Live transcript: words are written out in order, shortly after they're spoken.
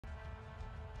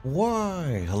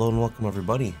Why? Hello and welcome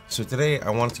everybody. So today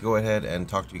I wanted to go ahead and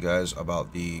talk to you guys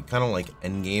about the kind of like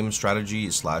endgame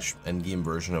strategy slash endgame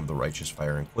version of the Righteous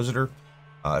Fire Inquisitor.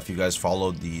 If you guys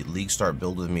followed the League Start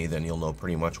build with me, then you'll know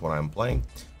pretty much what I'm playing.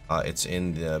 It's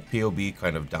in the POB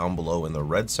kind of down below in the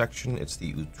red section. It's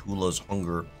the Utula's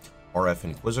Hunger RF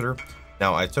Inquisitor.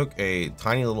 Now I took a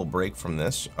tiny little break from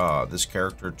this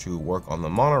character to work on the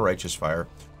Mono Righteous Fire,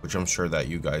 which I'm sure that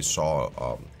you guys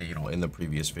saw, in the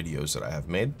previous videos that I have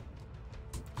made.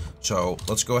 So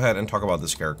let's go ahead and talk about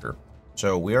this character.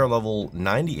 So we are level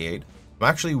 98. I'm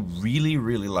actually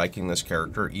really liking this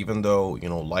character, even though,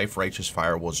 Life Righteous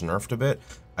Fire was nerfed a bit.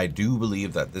 I do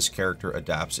believe that this character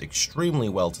adapts extremely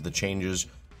well to the changes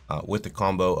with the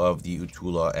combo of the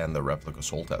Utula and the Replica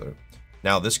Soul Tether.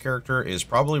 Now, this character is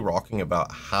probably rocking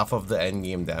about half of the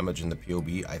endgame damage in the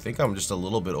POB. I think I'm just a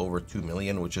little bit over 2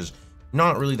 million, which is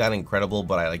not really that incredible,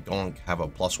 but I don't have a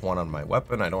 +1 on my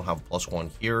weapon. I don't have +1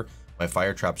 here. My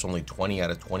fire trap's only 20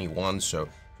 out of 21, so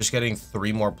just getting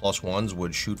 3 more +1s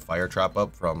would shoot fire trap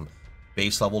up from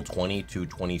base level 20 to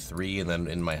 23, and then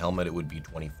in my helmet it would be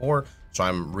 24. So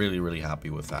I'm really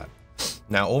happy with that.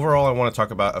 Now, overall, I want to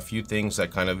talk about a few things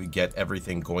that kind of get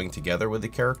everything going together with the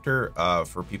character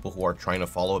for people who are trying to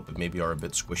follow it but maybe are a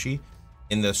bit squishy.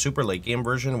 In the super late game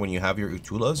version, when you have your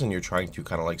Utulas and you're trying to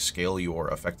kind of like scale your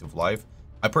effective life,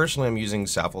 I personally am using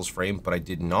Sappho's Frame, but I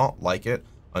did not like it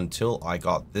until I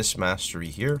got this mastery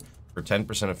here for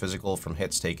 10% of physical from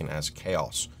hits taken as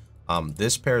Chaos.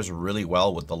 This pairs really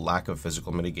well with the lack of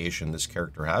physical mitigation this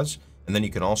character has, and then you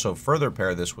can also further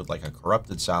pair this with like a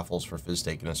Corrupted Sappho's for Fizz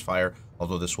taken as Fire,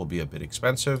 although this will be a bit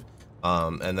expensive.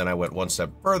 And then I went one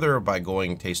step further by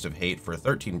going Taste of Hate for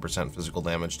 13% physical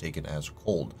damage taken as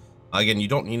Cold. Again, you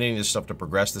don't need any of this stuff to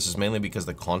progress. This is mainly because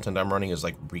the content I'm running is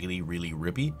like really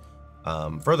rippy.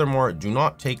 Furthermore, do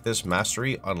not take this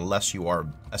mastery unless you are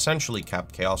essentially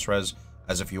capped Chaos Res,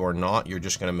 as if you are not, you're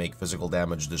just going to make physical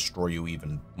damage destroy you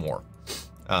even more.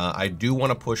 I do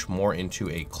want to push more into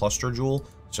a cluster jewel,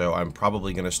 so I'm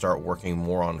probably going to start working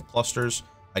more on clusters.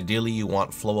 Ideally, you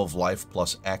want Flow of Life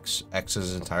plus X. X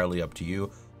is entirely up to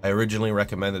you. I originally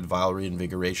recommended Vile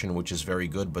Reinvigoration, which is very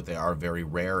good, but they are very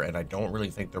rare, and I don't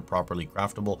really think they're properly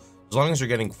craftable. As long as you're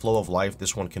getting Flow of Life,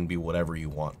 this one can be whatever you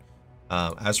want.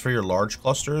 As for your large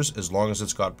clusters, as long as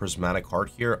it's got Prismatic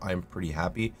Heart here, I'm pretty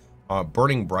happy.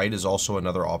 Burning Bright is also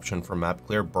another option for map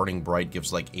clear. Burning Bright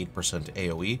gives like 8%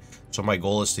 AoE, so my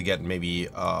goal is to get maybe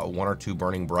 1 or 2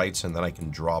 Burning Brights, and then I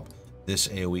can drop this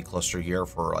AoE cluster here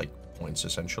for like points,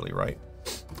 essentially, right?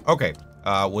 Okay,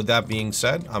 with that being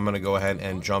said, I'm going to go ahead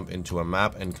and jump into a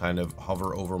map and kind of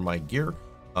hover over my gear.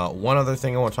 One other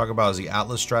thing I want to talk about is the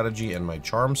Atlas strategy and my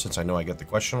charms, since I know I get the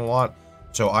question a lot.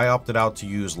 So I opted out to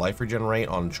use Life Regenerate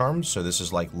on charms, so this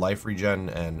is like Life Regen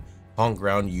and on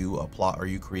ground you apply or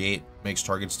you create makes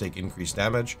targets take increased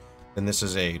damage. Then this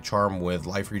is a charm with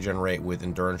Life Regenerate with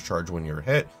Endurance Charge when you're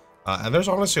hit. And there's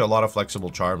honestly a lot of flexible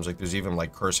charms, like there's even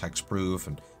like Curse Hexproof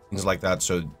and things like that.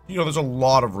 So, there's a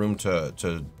lot of room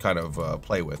to kind of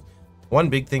play with. One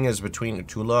big thing is between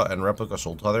Utula and Replica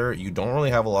Soul Tether, you don't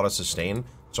really have a lot of sustain.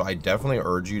 So I definitely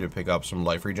urge you to pick up some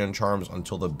Life Regen charms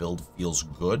until the build feels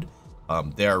good.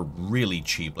 They're really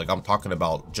cheap. Like I'm talking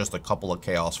about just a couple of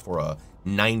Chaos for a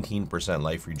 19%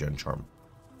 Life Regen charm.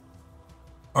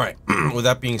 All right, with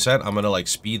that being said, I'm going to like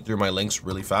speed through my links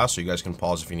really fast so you guys can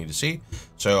pause if you need to see.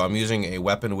 So I'm using a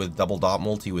weapon with double dot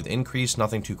multi with increase,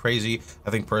 nothing too crazy. I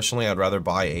think personally I'd rather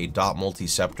buy a dot multi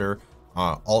scepter,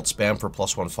 alt spam for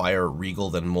 +1 fire, regal,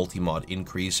 than multi-mod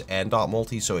increase and dot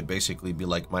multi. So it'd basically be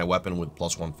like my weapon with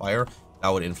 +1 fire. That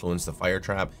would influence the fire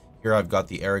trap. Here I've got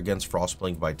the Arrogance,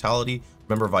 Frostblink, Vitality.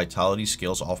 Remember, Vitality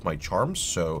scales off my charms,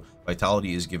 so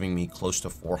Vitality is giving me close to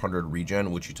 400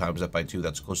 regen, which you times that by 2,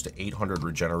 that's close to 800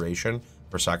 regeneration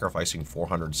for sacrificing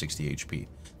 460 HP.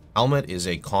 Helmet is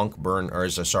a conk burn, or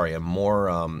a more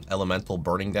elemental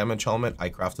burning damage helmet. I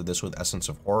crafted this with Essence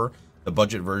of Horror. The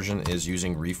budget version is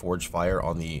using Reforged Fire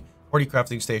on the Horty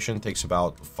crafting station. Takes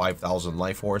about 5,000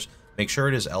 life force. Make sure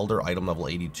it is Elder item level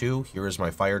 82. Here is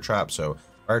my fire trap. So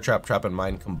Fire Trap, Trap and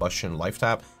Mine, Combustion, Life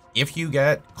Tap. If you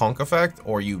get Conk Effect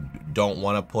or you don't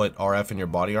want to put RF in your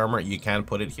body armor, you can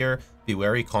put it here. Be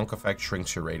wary, Conk Effect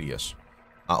shrinks your radius.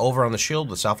 Over on the shield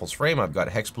with Sappho's Frame, I've got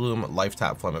Hex Bloom, Life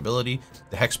Tap, Flammability.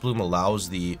 The Hex Bloom allows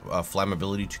the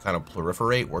flammability to kind of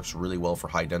proliferate, works really well for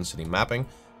high density mapping.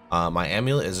 My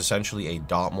amulet is essentially a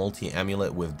dot multi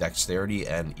amulet with Dexterity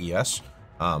and ES.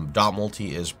 Dot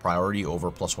multi is priority over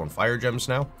 +1 fire gems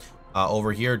now.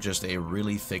 Over here, just a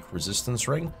really thick resistance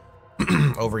ring.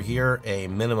 Over here, a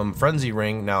minimum frenzy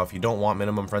ring. Now, if you don't want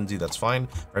minimum frenzy, that's fine.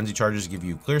 Frenzy charges give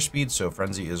you clear speed, so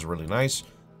frenzy is really nice.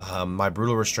 My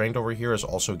Brutal Restraint over here is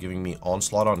also giving me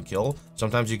Onslaught on kill.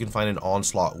 Sometimes you can find an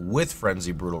Onslaught with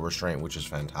Frenzy Brutal Restraint, which is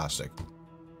fantastic.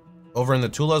 Over in the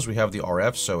Tulas, we have the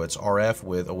RF, so it's RF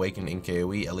with Awaken in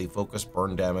KoE, LE Focus,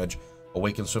 Burn Damage,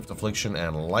 Awaken Swift Affliction,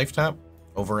 and Life Tap.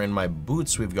 Over in my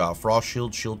boots, we've got Frost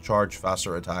Shield, Shield Charge,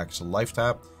 Faster Attacks, Life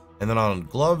Tap. And then on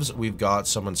gloves, we've got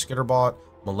Summon Skitterbot,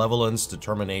 Malevolence,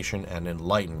 Determination, and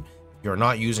Enlighten. If you're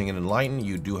not using an Enlighten,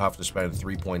 you do have to spend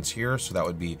 3 points here, so that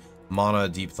would be Mana,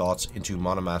 Deep Thoughts, into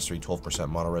Mana Mastery, 12%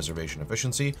 Mana Reservation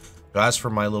Efficiency. So as for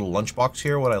my little lunchbox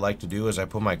here, what I like to do is I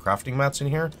put my crafting mats in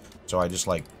here. So I just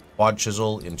like quad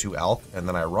chisel into Alk, and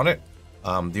then I run it.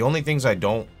 The only things I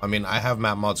don't, I mean, I have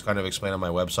map mods kind of explained on my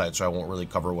website, so I won't really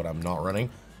cover what I'm not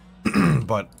running.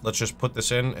 But let's just put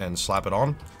this in and slap it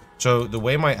on. So the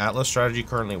way my Atlas strategy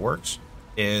currently works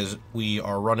is we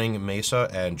are running Mesa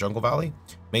and Jungle Valley.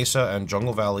 Mesa and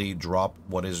Jungle Valley drop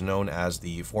what is known as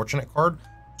the Fortunate card.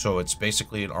 So it's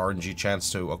basically an RNG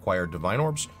chance to acquire Divine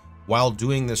Orbs. While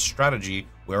doing this strategy,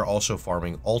 we're also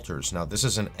farming altars. Now, this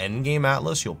is an endgame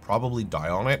Atlas. You'll probably die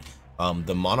on it.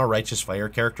 The Mana Righteous Fire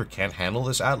character can't handle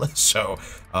this Atlas, so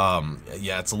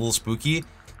yeah, it's a little spooky.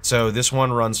 So this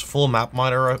one runs full map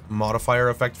modifier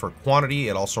effect for quantity.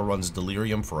 It also runs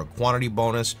Delirium for a quantity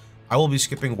bonus. I will be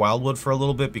skipping Wildwood for a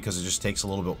little bit because it just takes a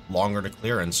little bit longer to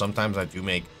clear, and sometimes I do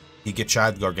make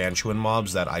Giga Gargantuan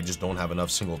mobs that I just don't have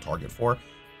enough single target for.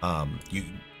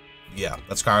 Yeah,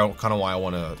 that's kind of why I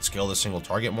want to scale the single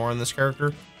target more on this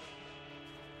character.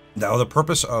 Now, the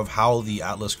purpose of how the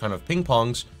Atlas kind of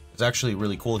ping-pongs is actually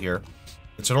really cool here.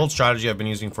 It's an old strategy I've been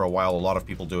using for a while. A lot of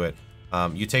people do it.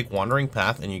 You take Wandering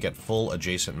Path and you get full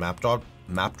adjacent map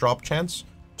drop chance.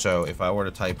 So if I were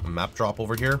to type map drop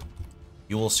over here,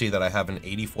 you will see that I have an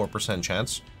 84%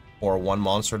 chance for one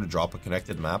monster to drop a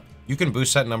connected map. You can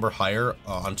boost that number higher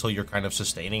until you're kind of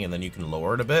sustaining, and then you can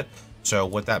lower it a bit. So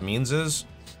what that means is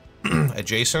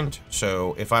adjacent.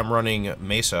 So if I'm running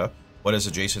Mesa, what is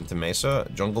adjacent to Mesa?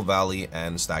 Jungle Valley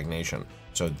and Stagnation.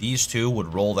 So these two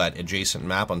would roll that adjacent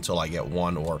map until I get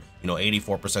one, or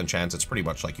 84% chance. It's pretty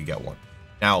much like you get one.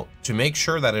 Now, to make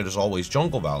sure that it is always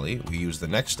Jungle Valley, we use the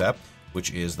next step,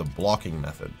 which is the blocking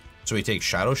method. So we take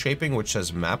Shadow Shaping, which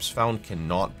says maps found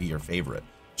cannot be your favorite.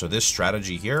 So this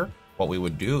strategy here, what we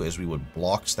would do is we would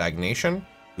block Stagnation,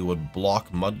 we would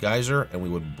block Mud Geyser, and we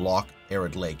would block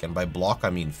Arid Lake. And by block, I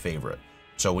mean favorite.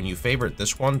 So when you favorite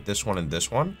this one, and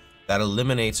this one, that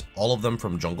eliminates all of them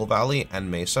from Jungle Valley and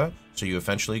Mesa. So you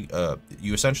essentially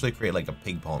create like a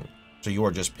ping pong. So you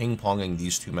are just ping ponging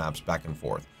these two maps back and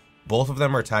forth. Both of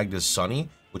them are tagged as Sunny,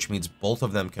 which means both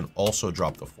of them can also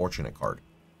drop the Fortunate card.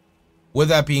 With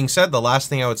that being said, the last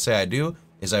thing I would say I do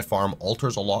is I farm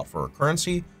altars a lot for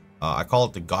currency. I call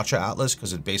it the Gotcha Atlas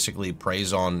because it basically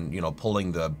preys on,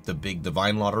 pulling the big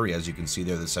Divine Lottery. As you can see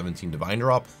there, the 17 Divine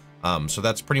drop. So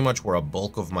that's pretty much where a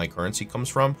bulk of my currency comes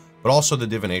from, but also the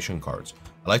Divination cards.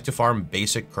 I like to farm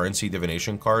basic currency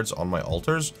Divination cards on my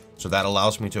altars, so that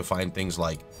allows me to find things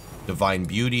like Divine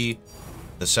Beauty,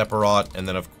 the Separate, and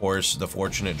then of course the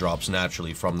Fortunate drops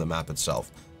naturally from the map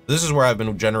itself. This is where I've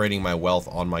been generating my wealth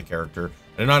on my character.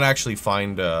 I did not actually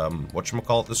find,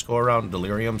 whatchamacallit this go around,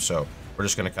 Delirium, so we're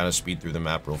just going to kind of speed through the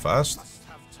map real fast.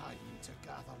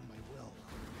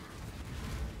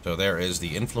 So there is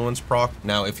the Influence proc.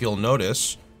 Now, if you'll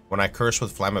notice, when I curse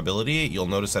with Flammability, you'll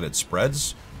notice that it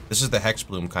spreads. This is the Hex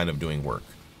Bloom kind of doing work.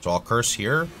 So I'll curse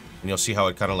here, and you'll see how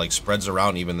it kind of like spreads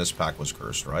around. Even this pack was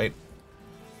cursed, right?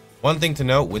 One thing to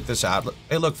note with this Atlas...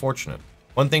 Hey, look, Fortunate.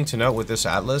 One thing to note with this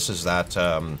Atlas is that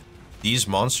these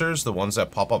monsters, the ones that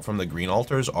pop up from the green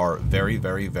altars, are very,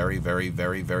 very, very, very,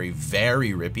 very, very, very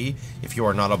rippy if you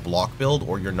are not a block build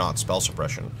or you're not spell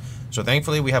suppression. So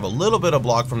thankfully we have a little bit of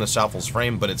block from the Sappho's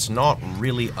Frame, but it's not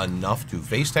really enough to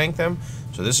face tank them.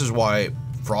 So this is why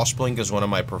Frostblink is one of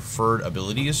my preferred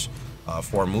abilities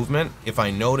for movement. If I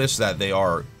notice that they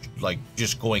are like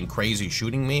just going crazy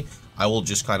shooting me, I will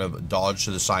just kind of dodge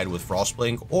to the side with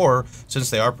Frostblink, or since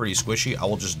they are pretty squishy, I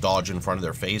will just dodge in front of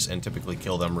their face and typically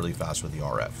kill them really fast with the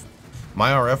RF.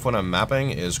 My RF when I'm mapping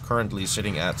is currently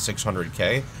sitting at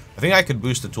 600k. I think I could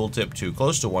boost the tooltip to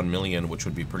close to 1 million, which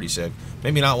would be pretty sick.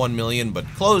 Maybe not 1 million, but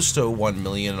close to 1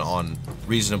 million on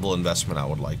reasonable investment, I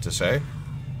would like to say.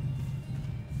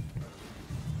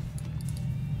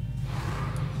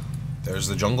 There's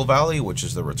the Jungle Valley, which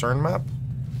is the return map.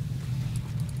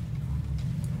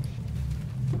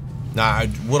 Now, I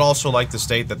would also like to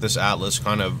state that this Atlas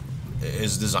kind of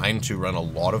is designed to run a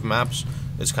lot of maps.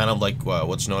 It's kind of like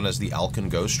what's known as the Alk and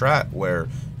Go strat, where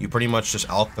you pretty much just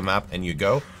Alk the map and you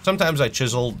go. Sometimes I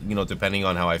chisel, depending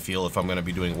on how I feel, if I'm going to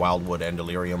be doing Wildwood and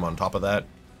Delirium on top of that.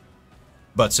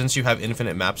 But since you have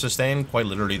infinite map sustain, quite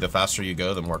literally the faster you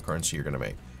go, the more currency you're going to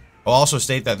make. I'll also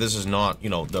state that this is not, you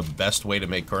know, the best way to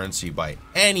make currency by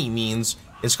any means.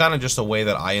 It's kind of just a way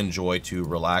that I enjoy to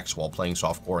relax while playing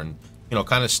softcore and, you know,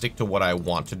 kind of stick to what I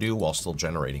want to do while still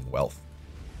generating wealth.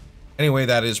 Anyway,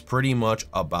 that is pretty much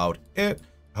about it.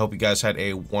 I hope you guys had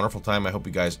a wonderful time. I hope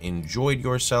you guys enjoyed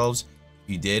yourselves. If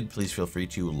you did, please feel free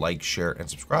to like, share, and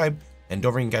subscribe. And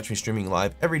don't forget to catch me streaming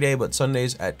live every day, but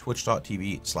Sundays at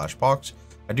twitch.tv/Pohx.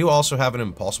 I do also have an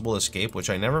Impossible Escape, which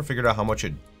I never figured out how much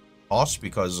it costs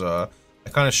because I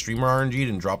kind of streamer RNG'd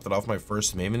and dropped it off my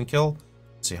first Maven kill.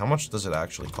 Let's see, how much does it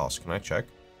actually cost? Can I check?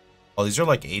 Oh, these are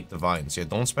like 8 divines. Yeah,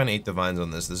 don't spend 8 divines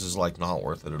on this. This is like not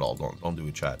worth it at all. Don't do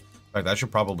a chat. In fact, I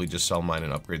should probably just sell mine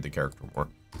and upgrade the character more.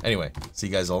 Anyway, see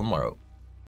you guys all tomorrow.